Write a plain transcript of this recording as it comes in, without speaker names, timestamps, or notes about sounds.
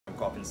from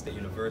Coppin State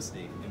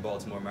University in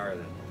Baltimore,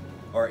 Maryland.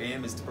 Our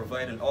aim is to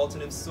provide an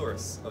alternative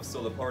source of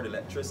solar-powered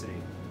electricity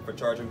for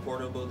charging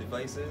portable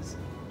devices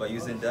by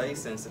using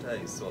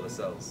dye-sensitized solar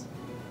cells.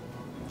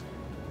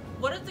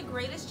 One of the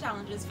greatest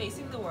challenges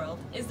facing the world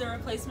is the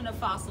replacement of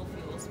fossil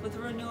fuels with a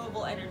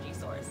renewable energy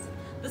source.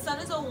 The sun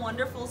is a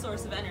wonderful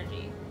source of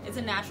energy. It's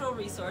a natural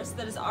resource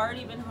that has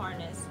already been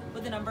harnessed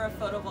with a number of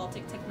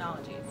photovoltaic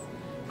technologies.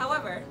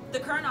 However, the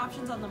current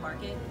options on the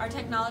market are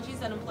technologies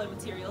that employ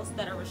materials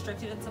that are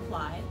restricted in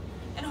supply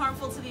and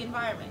harmful to the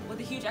environment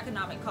with a huge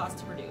economic cost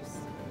to produce.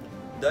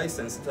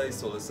 Dye-sensitized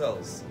solar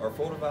cells are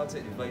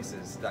photovoltaic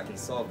devices that can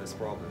solve this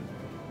problem.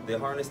 They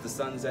harness the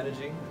sun's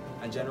energy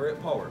and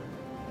generate power.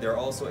 They are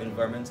also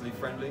environmentally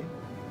friendly,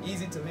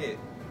 easy to make,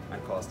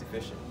 and cost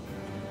efficient.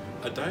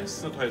 A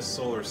dye-sensitized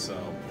solar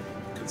cell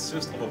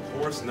consists of a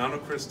porous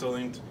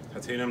nanocrystalline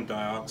titanium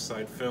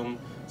dioxide film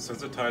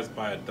sensitized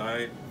by a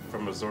dye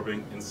from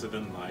absorbing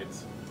incident light,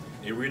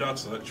 a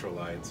redox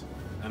electrolyte,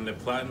 and a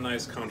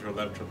platinized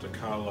counterelectrode to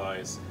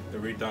catalyze the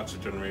redox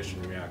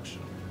regeneration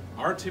reaction.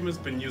 Our team has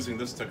been using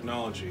this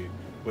technology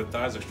with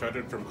dyes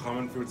extracted from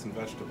common fruits and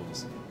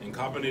vegetables in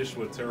combination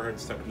with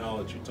terahertz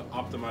technology to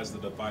optimize the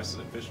device's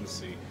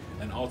efficiency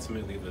and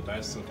ultimately the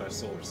dye-sensitized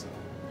solar cell.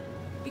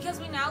 Because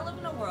we now live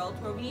in a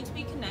world where we need to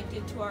be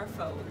connected to our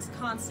phones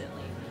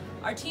constantly,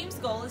 our team's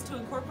goal is to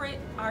incorporate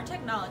our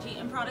technology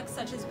in products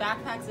such as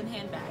backpacks and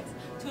handbags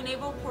to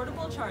enable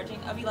portable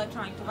charging of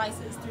electronic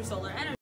devices through solar energy.